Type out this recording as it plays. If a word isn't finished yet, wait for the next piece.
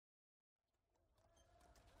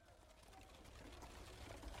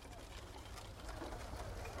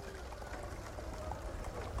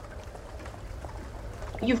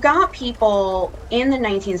You've got people in the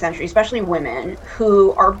 19th century, especially women,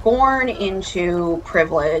 who are born into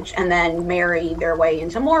privilege and then marry their way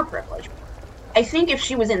into more privilege. I think if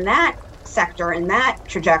she was in that sector, in that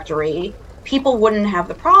trajectory, people wouldn't have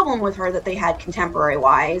the problem with her that they had contemporary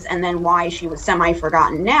wise, and then why she was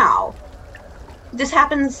semi-forgotten now. This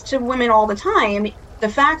happens to women all the time. The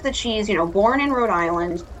fact that she's, born in Rhode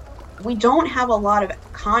Island, we don't have a lot of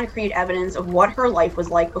concrete evidence of what her life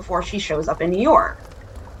was like before she shows up in New York.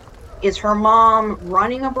 Is her mom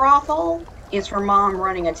running a brothel? Is her mom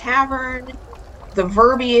running a tavern? The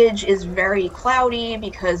verbiage is very cloudy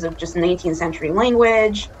because of just 19th century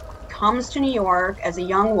language. Comes to New York as a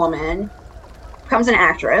young woman, becomes an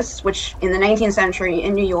actress, which in the 19th century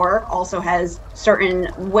in New York also has certain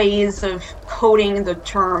ways of coding the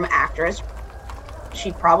term actress.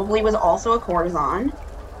 She probably was also a courtesan.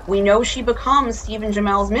 We know she becomes Stephen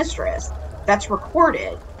Jamel's mistress. That's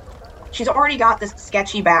recorded. She's already got this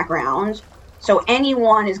sketchy background, so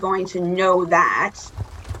anyone is going to know that.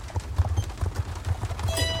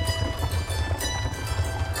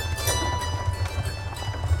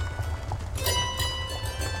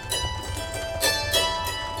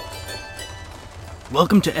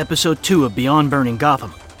 Welcome to episode 2 of Beyond Burning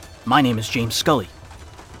Gotham. My name is James Scully.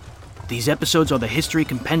 These episodes are the history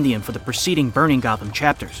compendium for the preceding Burning Gotham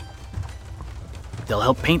chapters. They'll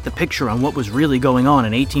help paint the picture on what was really going on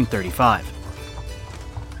in 1835.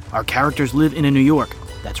 Our characters live in a New York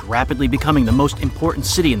that's rapidly becoming the most important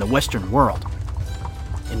city in the Western world.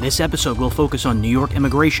 In this episode, we'll focus on New York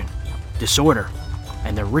immigration, disorder,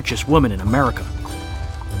 and the richest woman in America.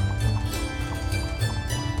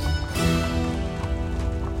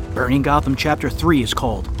 Burning Gotham Chapter 3 is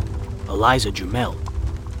called Eliza Jumel.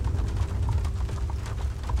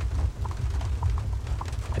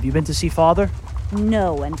 Have you been to see Father?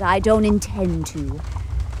 No, and I don't intend to.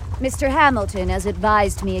 Mr. Hamilton has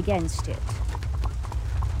advised me against it.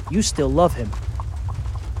 You still love him.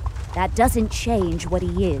 That doesn't change what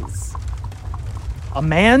he is. A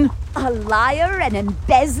man? A liar, an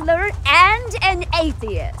embezzler, and an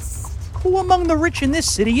atheist. Who among the rich in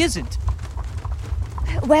this city isn't?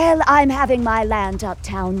 Well, I'm having my land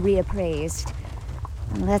uptown reappraised.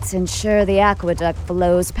 Let's ensure the aqueduct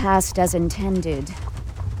flows past as intended.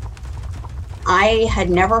 I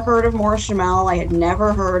had never heard of Morris Jumel. I had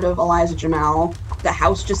never heard of Eliza Jumel. The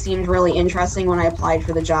house just seemed really interesting when I applied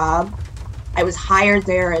for the job. I was hired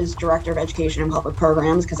there as Director of Education and Public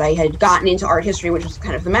Programs because I had gotten into art history, which was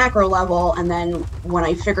kind of the macro level. And then when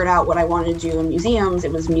I figured out what I wanted to do in museums,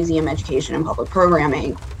 it was museum education and public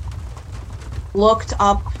programming. Looked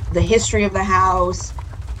up the history of the house,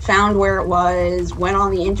 found where it was, went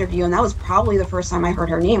on the interview, and that was probably the first time I heard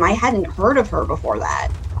her name. I hadn't heard of her before that.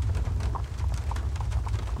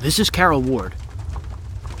 This is Carol Ward.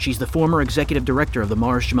 She's the former executive director of the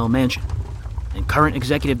Morris Jumel Mansion and current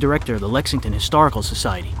executive director of the Lexington Historical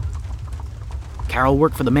Society. Carol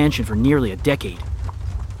worked for the mansion for nearly a decade.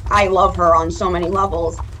 I love her on so many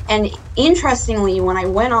levels. And interestingly, when I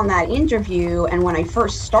went on that interview and when I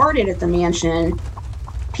first started at the mansion,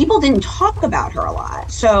 people didn't talk about her a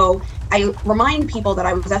lot. So I remind people that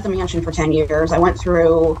I was at the mansion for 10 years. I went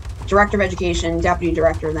through director of education, deputy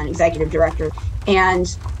director, then executive director. And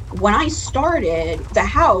when I started, the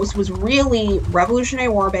house was really Revolutionary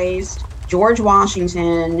War based, George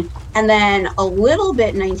Washington, and then a little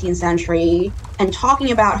bit 19th century, and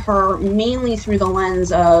talking about her mainly through the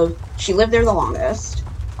lens of she lived there the longest.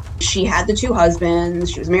 She had the 2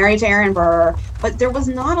 husbands, she was married to Aaron Burr, but there was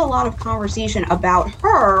not a lot of conversation about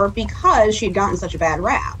her because she had gotten such a bad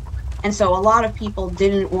rap. And so a lot of people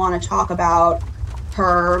didn't want to talk about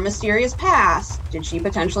her mysterious past. Did she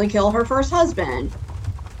potentially kill her first husband?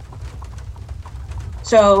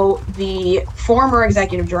 So the former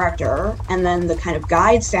executive director and then the kind of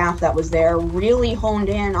guide staff that was there really honed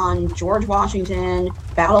in on George Washington,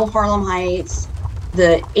 Battle of Harlem Heights,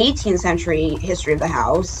 the 18th century history of the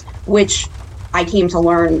house, which I came to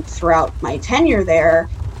learn throughout my tenure there.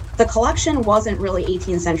 The collection wasn't really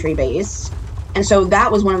 18th century based. And so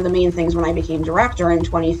that was one of the main things when I became director in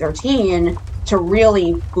 2013 to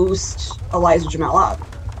really boost Eliza Jumel up.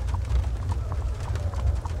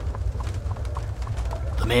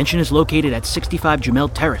 The mansion is located at 65 Jumel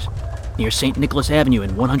Terrace, near St. Nicholas Avenue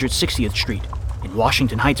and 160th Street, in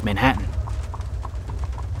Washington Heights, Manhattan.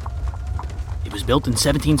 It was built in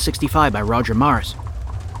 1765 by Roger Morris,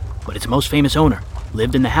 but its most famous owner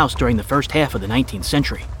lived in the house during the first half of the 19th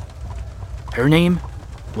century. Her name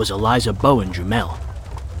was Eliza Bowen Jumel.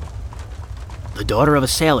 The daughter of a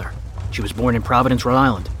sailor, she was born in Providence, Rhode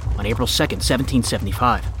Island, on April 2nd,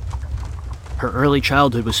 1775. Her early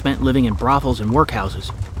childhood was spent living in brothels and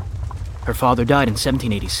workhouses. Her father died in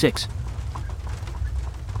 1786.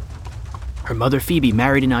 Her mother Phoebe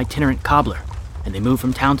married an itinerant cobbler, and they moved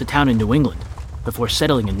from town to town in New England before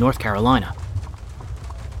settling in North Carolina.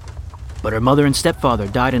 But her mother and stepfather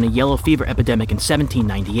died in a yellow fever epidemic in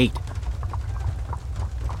 1798.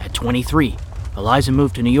 At 23, Eliza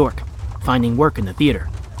moved to New York, finding work in the theater.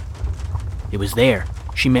 It was there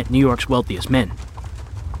she met New York's wealthiest men.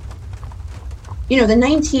 The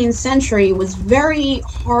 19th century was very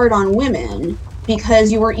hard on women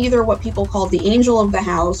because you were either what people called the angel of the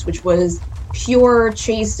house, which was pure,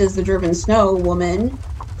 chaste as the driven snow woman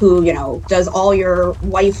who, does all your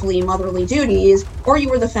wifely, motherly duties, or you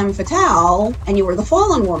were the femme fatale and you were the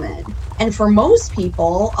fallen woman. And for most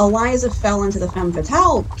people, Eliza fell into the femme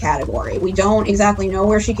fatale category. We don't exactly know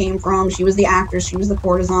where she came from. She was the actress, she was the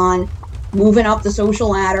courtesan, moving up the social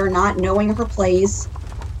ladder, not knowing her place.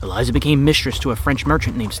 Eliza became mistress to a French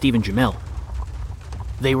merchant named Stephen Jumel.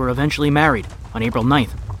 They were eventually married on April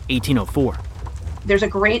 9th, 1804. There's a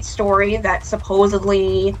great story that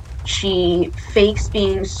supposedly she fakes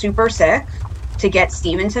being super sick to get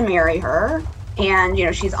Stephen to marry her. And,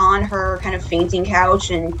 she's on her kind of fainting couch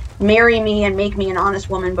and marry me and make me an honest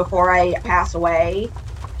woman before I pass away.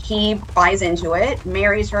 He buys into it,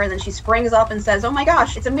 marries her, and then she springs up and says, "Oh my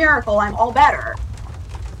gosh, it's a miracle, I'm all better."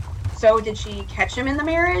 So did she catch him in the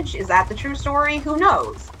marriage? Is that the true story? Who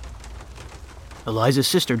knows? Eliza's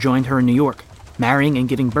sister joined her in New York, marrying and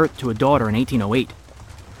giving birth to a daughter in 1808.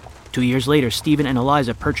 2 years later, Stephen and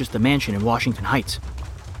Eliza purchased a mansion in Washington Heights.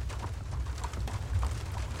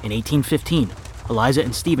 In 1815, Eliza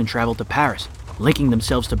and Stephen traveled to Paris, linking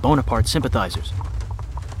themselves to Bonaparte sympathizers.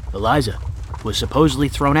 Eliza was supposedly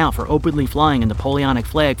thrown out for openly flying a Napoleonic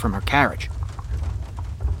flag from her carriage.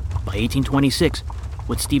 By 1826,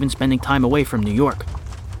 with Stephen spending time away from New York,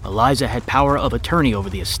 Eliza had power of attorney over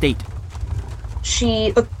the estate.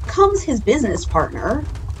 She becomes his business partner,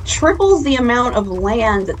 triples the amount of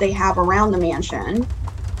land that they have around the mansion,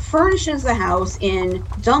 furnishes the house in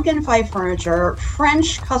Duncan Fife furniture,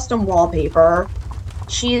 French custom wallpaper.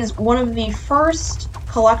 She is one of the first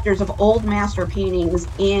collectors of old master paintings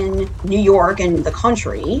in New York and the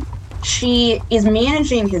country. She is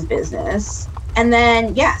managing his business. And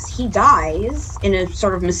then, yes, he dies in a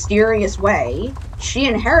sort of mysterious way. She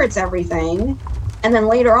inherits everything. And then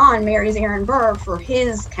later on marries Aaron Burr for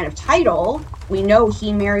his kind of title. We know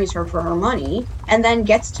he marries her for her money. And then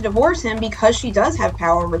gets to divorce him because she does have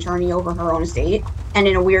power of attorney over her own estate. And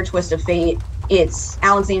in a weird twist of fate, it's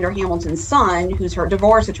Alexander Hamilton's son who's her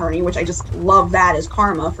divorce attorney, which I just love that as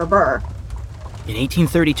karma for Burr. In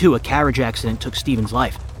 1832, a carriage accident took Stephen's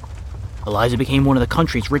life. Eliza became one of the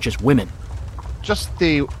country's richest women. Just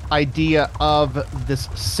the idea of this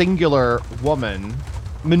singular woman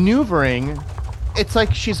maneuvering, it's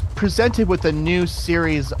like she's presented with a new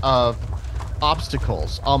series of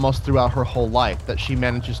obstacles almost throughout her whole life that she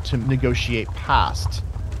manages to negotiate past.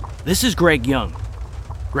 This is Greg Young.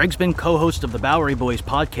 Greg's been co-host of the Bowery Boys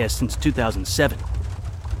podcast since 2007.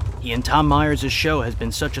 He and Tom Myers' show has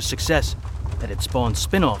been such a success that it spawned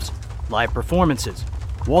spin-offs, live performances,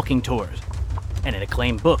 walking tours, and an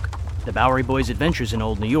acclaimed book, The Bowery Boys' Adventures in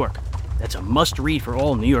Old New York. That's a must-read for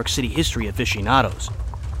all New York City history aficionados.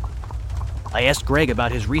 I asked Greg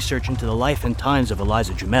about his research into the life and times of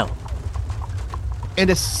Eliza Jumel. In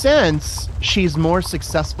a sense, she's more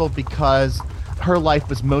successful because her life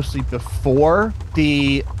was mostly before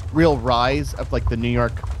the real rise of the New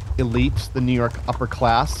York elite, the New York upper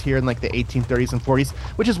class here in the 1830s and 40s,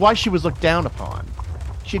 which is why she was looked down upon.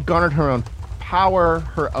 She had garnered her own power,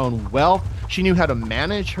 her own wealth. She knew how to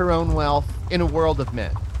manage her own wealth in a world of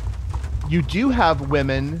men. You do have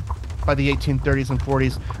women by the 1830s and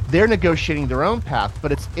 40s, they're negotiating their own path,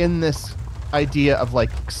 but it's in this idea of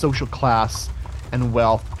social class and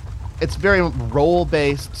wealth. It's very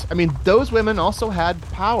role-based. I mean, those women also had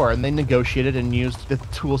power, and they negotiated and used the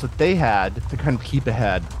tools that they had to kind of keep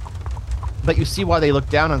ahead. But you see why they look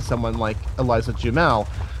down on someone like Eliza Jumel,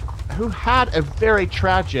 who had a very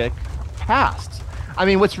tragic past. I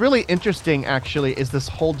mean, what's really interesting, actually, is this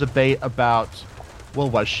whole debate about, well,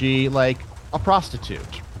 was she, a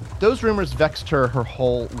prostitute? Those rumors vexed her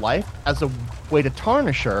whole life as a way to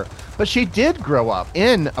tarnish her, but she did grow up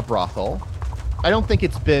in a brothel. I don't think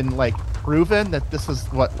it's been proven that this is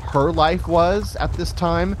what her life was at this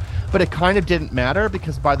time, but it kind of didn't matter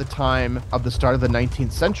because by the time of the start of the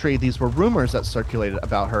 19th century, these were rumors that circulated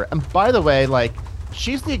about her. And by the way,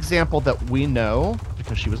 she's the example that we know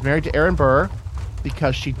because she was married to Aaron Burr,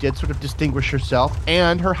 because she did sort of distinguish herself,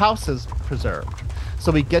 and her house is preserved.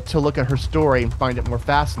 So we get to look at her story and find it more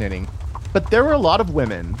fascinating. But there were a lot of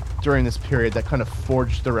women during this period that kind of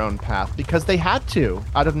forged their own path because they had to,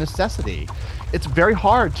 out of necessity. It's very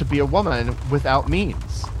hard to be a woman without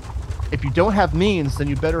means. If you don't have means, then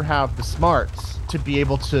you better have the smarts to be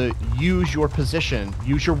able to use your position,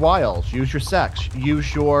 use your wiles, use your sex,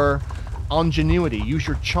 use your ingenuity, use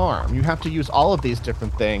your charm. You have to use all of these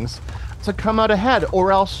different things to come out ahead,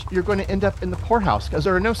 or else you're going to end up in the poorhouse because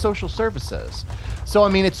there are no social services. So, I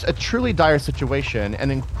mean, it's a truly dire situation,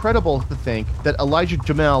 and incredible to think that Elijah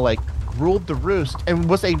Jumel, ruled the roost and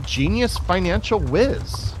was a genius financial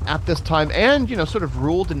whiz at this time, and, sort of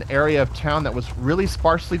ruled an area of town that was really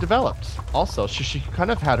sparsely developed. Also, she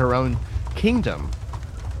kind of had her own kingdom.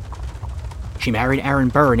 She married Aaron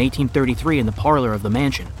Burr in 1833 in the parlor of the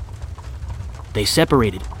mansion. They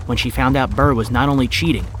separated when she found out Burr was not only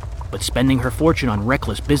cheating, but spending her fortune on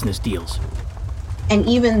reckless business deals. And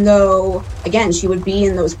even though, again, she would be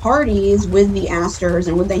in those parties with the Astors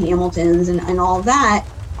and with the Hamiltons and all that,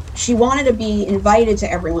 she wanted to be invited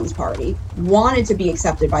to everyone's party, wanted to be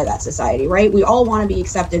accepted by that society, right? We all want to be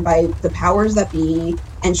accepted by the powers that be,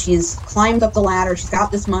 and she's climbed up the ladder, she's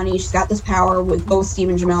got this money, she's got this power with both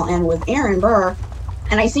Stephen Jumel and with Aaron Burr,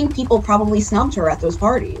 and I think people probably snubbed her at those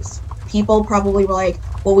parties. People probably were like,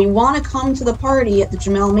 well, we want to come to the party at the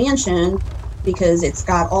Jumel Mansion because it's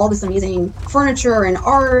got all this amazing furniture and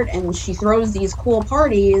art, and she throws these cool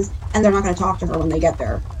parties, and they're not going to talk to her when they get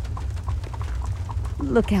there.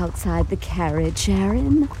 Look outside the carriage,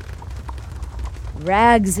 Aaron.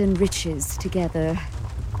 Rags and riches together.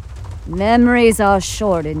 Memories are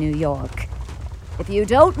short in New York. If you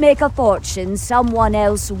don't make a fortune, someone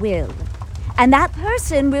else will. And that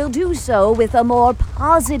person will do so with a more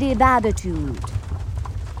positive attitude.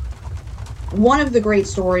 One of the great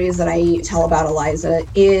stories that I tell about Eliza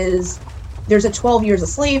is there's a 12 Years a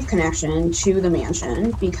Slave connection to the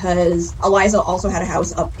mansion because Eliza also had a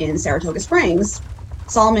house up in Saratoga Springs.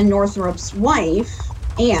 Solomon Northrop's wife,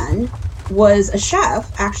 Anne, was a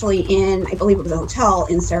chef actually in, I believe it was a hotel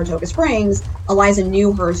in Saratoga Springs. Eliza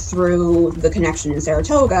knew her through the connection in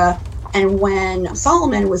Saratoga. And when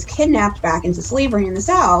Solomon was kidnapped back into slavery in the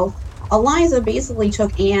South, Eliza basically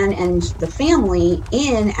took Anne and the family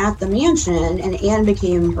in at the mansion, and Anne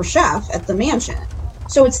became her chef at the mansion.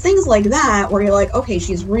 So it's things like that where you're like, okay,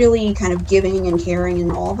 she's really kind of giving and caring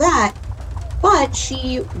and all that. But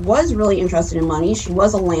she was really interested in money. She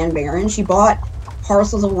was a land baron. She bought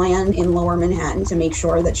parcels of land in Lower Manhattan to make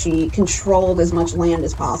sure that she controlled as much land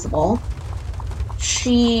as possible.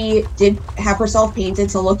 She did have herself painted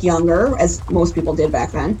to look younger, as most people did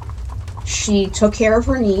back then. She took care of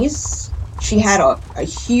her niece. She had a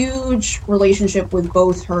huge relationship with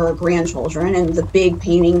both her grandchildren, and the big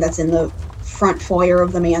painting that's in the front foyer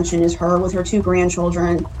of the mansion is her with her two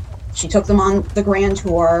grandchildren. She took them on the grand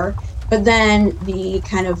tour. But then the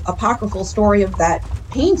kind of apocryphal story of that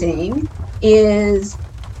painting is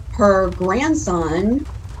her grandson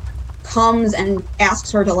comes and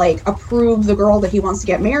asks her to approve the girl that he wants to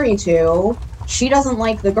get married to. She doesn't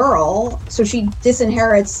like the girl, so she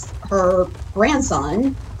disinherits her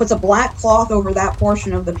grandson, puts a black cloth over that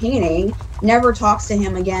portion of the painting, never talks to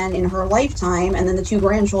him again in her lifetime, and then the two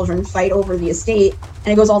grandchildren fight over the estate,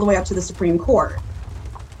 and it goes all the way up to the Supreme Court.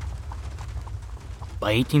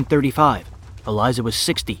 By 1835, Eliza was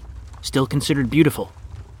 60, still considered beautiful,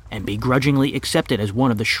 and begrudgingly accepted as one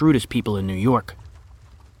of the shrewdest people in New York.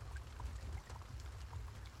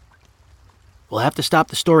 We'll have to stop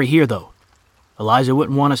the story here, though. Eliza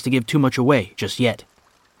wouldn't want us to give too much away just yet.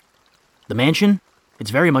 The mansion? It's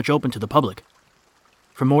very much open to the public.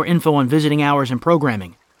 For more info on visiting hours and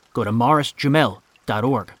programming, go to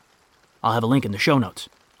morrisjumel.org. I'll have a link in the show notes.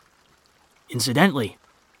 Incidentally,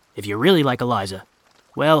 if you really like Eliza,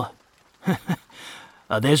 well,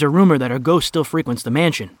 there's a rumor that her ghost still frequents the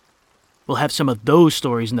mansion. We'll have some of those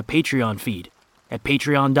stories in the Patreon feed at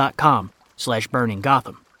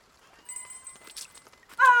patreon.com/burninggotham.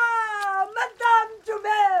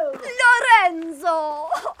 Lorenzo!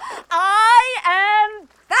 I am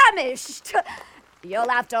famished! You'll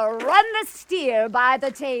have to run the steer by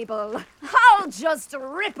the table. I'll just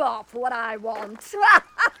rip off what I want.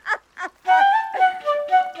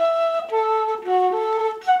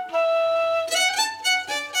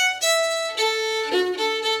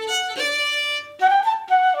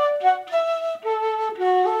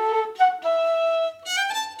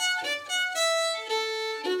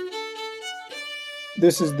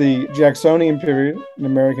 This is the Jacksonian period in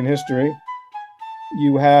American history.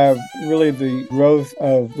 You have really the growth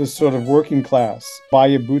of this sort of working class, by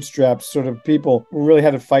your bootstraps sort of people who really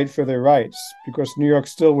had to fight for their rights because New York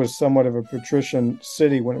still was somewhat of a patrician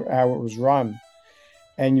city how it was run.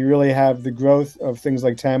 And you really have the growth of things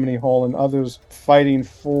like Tammany Hall and others fighting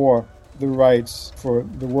for the rights for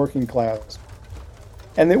the working class.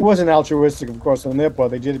 And it wasn't altruistic, of course, on their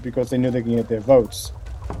part. They did it because they knew they could get their votes.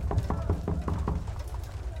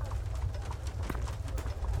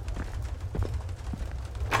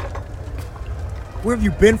 Where have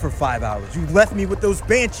you been for 5 hours? You left me with those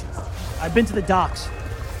banshees. I've been to the docks.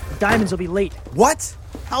 The diamonds will be late. What?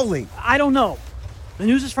 How late? I don't know. The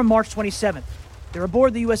news is from March 27th. They're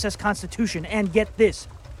aboard the USS Constitution, and get this,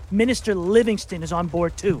 Minister Livingston is on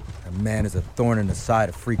board too. That man is a thorn in the side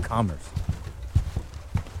of free commerce.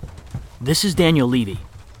 This is Daniel Levy.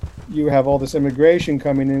 You have all this immigration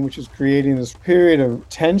coming in, which is creating this period of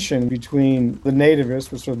tension between the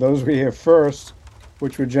nativists, which are those we here first,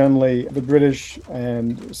 which were generally the British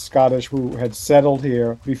and Scottish who had settled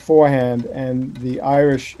here beforehand, and the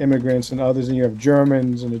Irish immigrants and others, and you have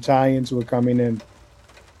Germans and Italians who were coming in.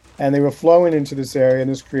 And they were flowing into this area,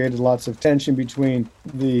 and this created lots of tension between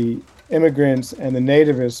the immigrants and the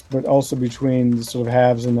nativists, but also between the sort of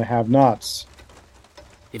haves and the have-nots.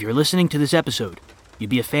 If you're listening to this episode,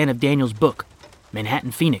 you'd be a fan of Daniel's book,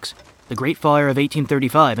 Manhattan Phoenix, The Great Fire of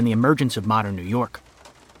 1835 and the Emergence of Modern New York.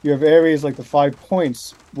 You have areas like the Five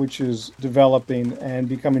Points, which is developing and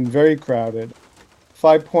becoming very crowded.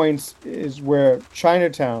 5 Points is where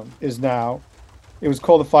Chinatown is now. It was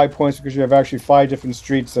called the 5 Points because you have actually 5 different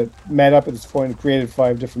streets that met up at this point and created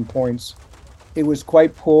 5 different points. It was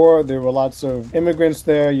quite poor. There were lots of immigrants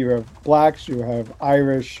there. You have blacks, you have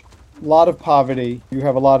Irish, a lot of poverty. You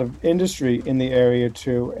have a lot of industry in the area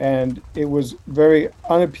too. And it was very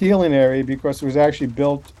unappealing area because it was actually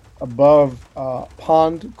built above a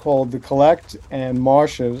pond called the Collect and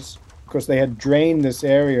marshes, because they had drained this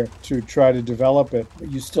area to try to develop it.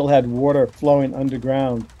 But you still had water flowing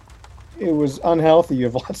underground. It was unhealthy. You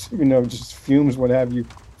have lots of, just fumes, what have you,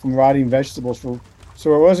 from rotting vegetables.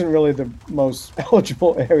 So it wasn't really the most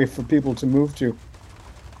eligible area for people to move to.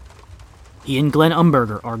 He and Glenn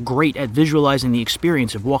Umberger are great at visualizing the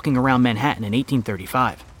experience of walking around Manhattan in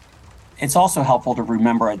 1835. It's also helpful to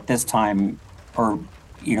remember at this time, or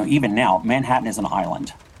even now, Manhattan is an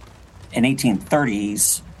island. In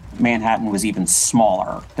 1830s, Manhattan was even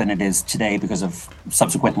smaller than it is today because of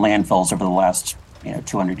subsequent landfills over the last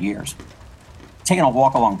 200 years. Taking a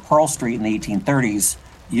walk along Pearl Street in the 1830s,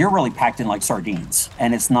 you're really packed in like sardines.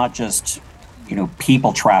 And it's not just,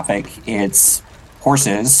 people traffic, it's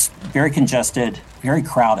horses, very congested, very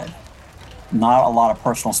crowded. Not a lot of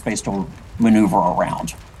personal space to maneuver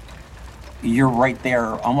around. You're right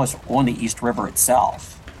there almost on the East River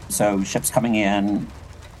itself. So ships coming in.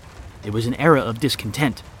 It was an era of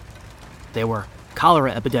discontent. There were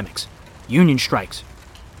cholera epidemics, union strikes,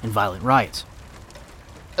 and violent riots.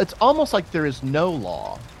 It's almost like there is no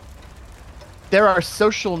law. There are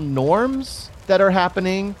social norms that are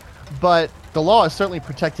happening, but the law is certainly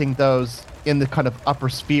protecting those in the kind of upper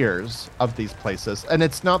spheres of these places. And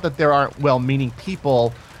it's not that there aren't well-meaning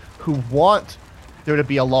people who want there to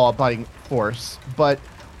be a law-abiding force, but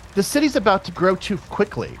the city's about to grow too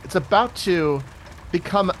quickly. It's about to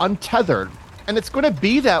become untethered, and it's going to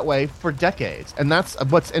be that way for decades. And that's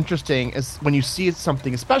what's interesting is when you see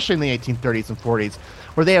something, especially in the 1830s and 40s,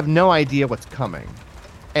 where they have no idea what's coming.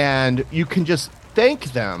 And you can just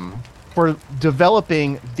thank them for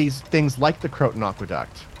developing these things like the Croton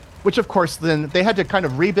Aqueduct, which of course then they had to kind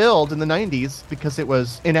of rebuild in the 90s because it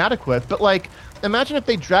was inadequate. But imagine if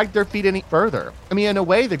they dragged their feet any further. I mean, in a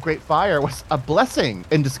way, the Great Fire was a blessing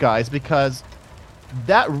in disguise because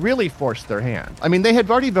that really forced their hand. I mean, they had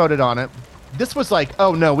already voted on it. This was like,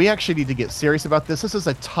 oh no, we actually need to get serious about this. This is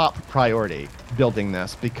a top priority, building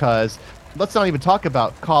this, because let's not even talk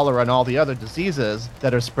about cholera and all the other diseases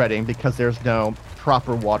that are spreading because there's no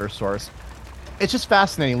proper water source. It's just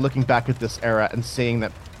fascinating looking back at this era and seeing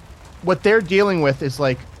that what they're dealing with is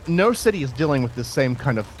no city is dealing with the same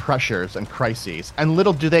kind of pressures and crises. And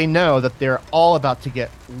little do they know that they're all about to get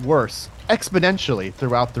worse exponentially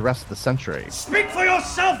throughout the rest of the century. Speak for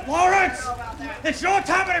yourself, Lawrence! It's your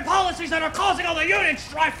Tammany policies that are causing all the union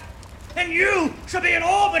strife! And you should be in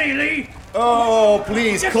Albany, Lee! Oh,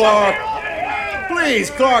 please, Clark! Please,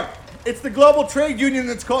 Clark! It's the global trade union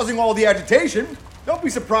that's causing all the agitation. Don't be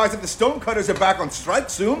surprised if the stonecutters are back on strike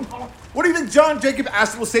soon. What do you think John Jacob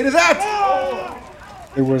Astor will say to that?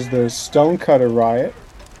 There was the stonecutter riot.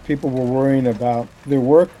 People were worrying about their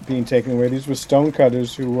work being taken away. These were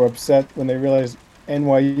stonecutters who were upset when they realized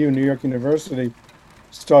NYU, New York University,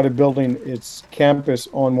 started building its campus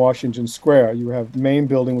on Washington Square. You have the main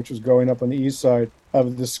building, which was going up on the east side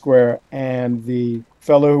of the square, and the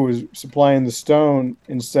fellow who was supplying the stone,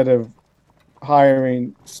 instead of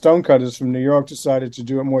hiring stonecutters from New York, decided to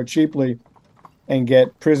do it more cheaply and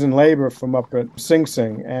get prison labor from up at Sing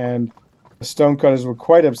Sing. And the stonecutters were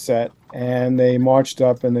quite upset, and they marched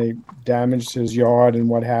up and they damaged his yard and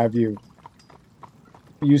what have you.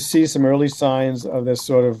 You see some early signs of this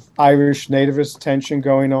sort of Irish nativist tension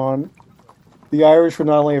going on. The Irish were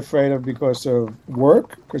not only afraid of because of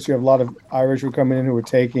work, because you have a lot of Irish who were coming in who were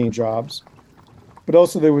taking jobs, but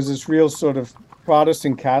also there was this real sort of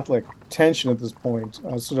Protestant Catholic tension at this point,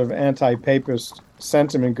 a sort of anti-papist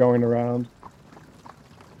sentiment going around.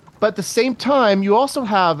 But at the same time, you also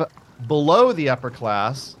have below the upper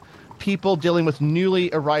class people dealing with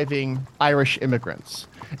newly arriving Irish immigrants.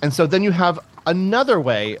 And so then you have another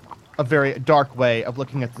way, a very dark way of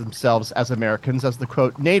looking at themselves as Americans, as the,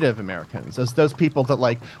 quote, Native Americans, as those people that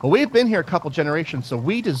like, well, we've been here a couple generations, so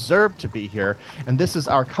we deserve to be here, and this is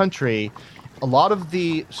our country. A lot of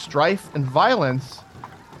the strife and violence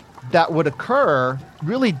that would occur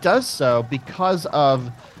really does so because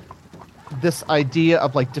of this idea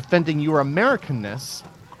of like defending your Americanness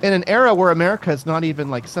in an era where America is not even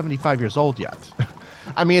like 75 years old yet.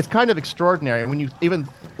 I mean, it's kind of extraordinary. When you even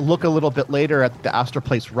look a little bit later at the Astor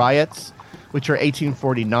Place riots, which are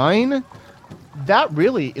 1849, that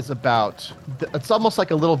really is about, it's almost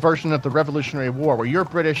like a little version of the Revolutionary War, where you're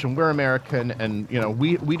British and we're American, and you know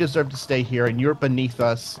we deserve to stay here and you're beneath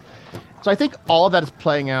us. So I think all of that is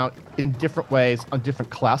playing out in different ways on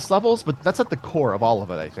different class levels, but that's at the core of all of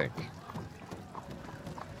it, I think.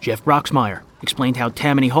 Jeff Broxmire explained how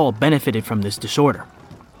Tammany Hall benefited from this disorder.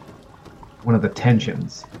 One of the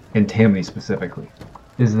tensions in Tammany specifically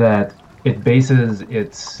is that it bases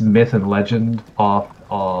its myth and legend off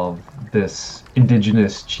of this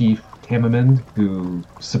indigenous chief Tamamund who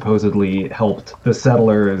supposedly helped the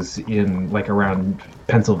settlers in like around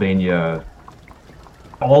Pennsylvania.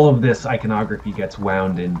 All of this iconography gets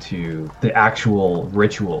wound into the actual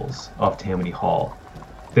rituals of Tammany Hall.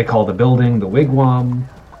 They call the building the wigwam.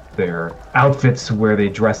 Their outfits where they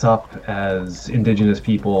dress up as indigenous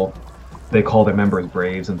people, they call their members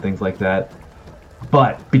braves and things like that.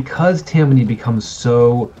 But because Tammany becomes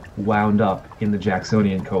so wound up in the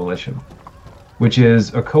Jacksonian Coalition, which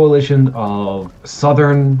is a coalition of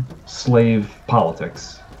Southern slave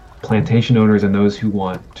politics, plantation owners and those who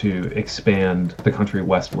want to expand the country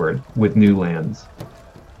westward with new lands.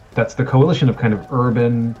 That's the coalition of kind of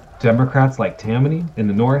urban Democrats like Tammany in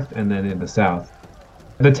the north and then in the south.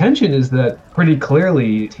 The tension is that pretty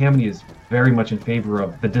clearly Tammany is very much in favor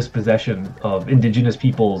of the dispossession of indigenous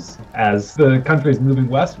peoples as the country is moving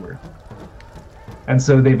westward. And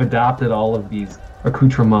so they've adopted all of these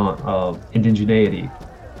accoutrements of indigeneity,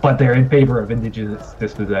 but they're in favor of indigenous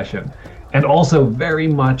dispossession, and also very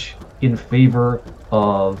much in favor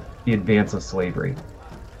of the advance of slavery.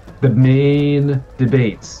 The main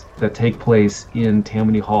debates that take place in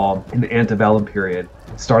Tammany Hall in the antebellum period,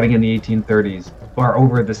 starting in the 1830s, are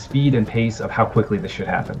over the speed and pace of how quickly this should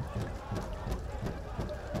happen.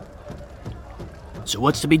 So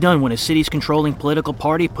what's to be done when a city's controlling political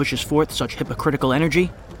party pushes forth such hypocritical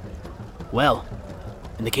energy? Well,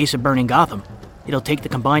 in the case of burning Gotham, it'll take the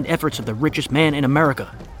combined efforts of the richest man in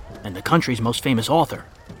America and the country's most famous author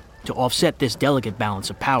to offset this delicate balance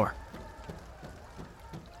of power.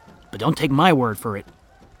 But don't take my word for it.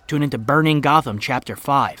 Tune into Burning Gotham Chapter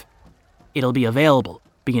 5. It'll be available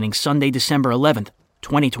beginning Sunday, December 11th,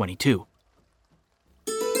 2022.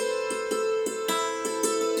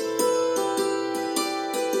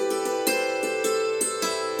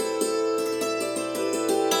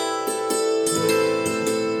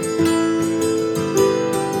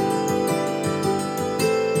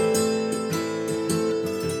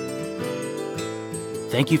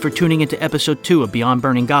 Thank you for tuning into Episode 2 of Beyond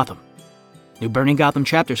Burning Gotham. New Burning Gotham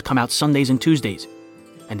chapters come out Sundays and Tuesdays,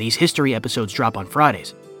 and these history episodes drop on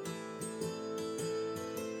Fridays.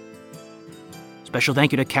 Special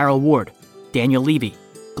thank you to Carol Ward, Daniel Levy,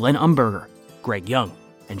 Glenn Umberger, Greg Young,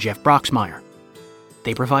 and Jeff Broxmire.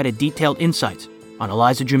 They provided detailed insights on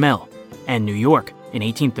Eliza Jumel and New York in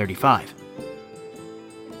 1835.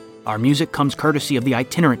 Our music comes courtesy of the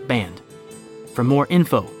Itinerant Band. For more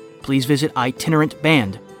info, please visit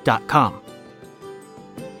itinerantband.com.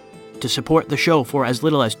 To support the show for as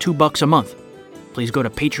little as $2 a month, please go to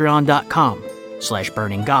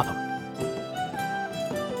patreon.com/burninggotham.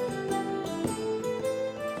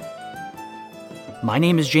 My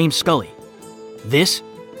name is James Scully. This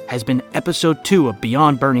has been Episode 2 of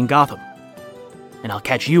Beyond Burning Gotham, and I'll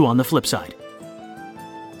catch you on the flip side.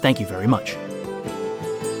 Thank you very much.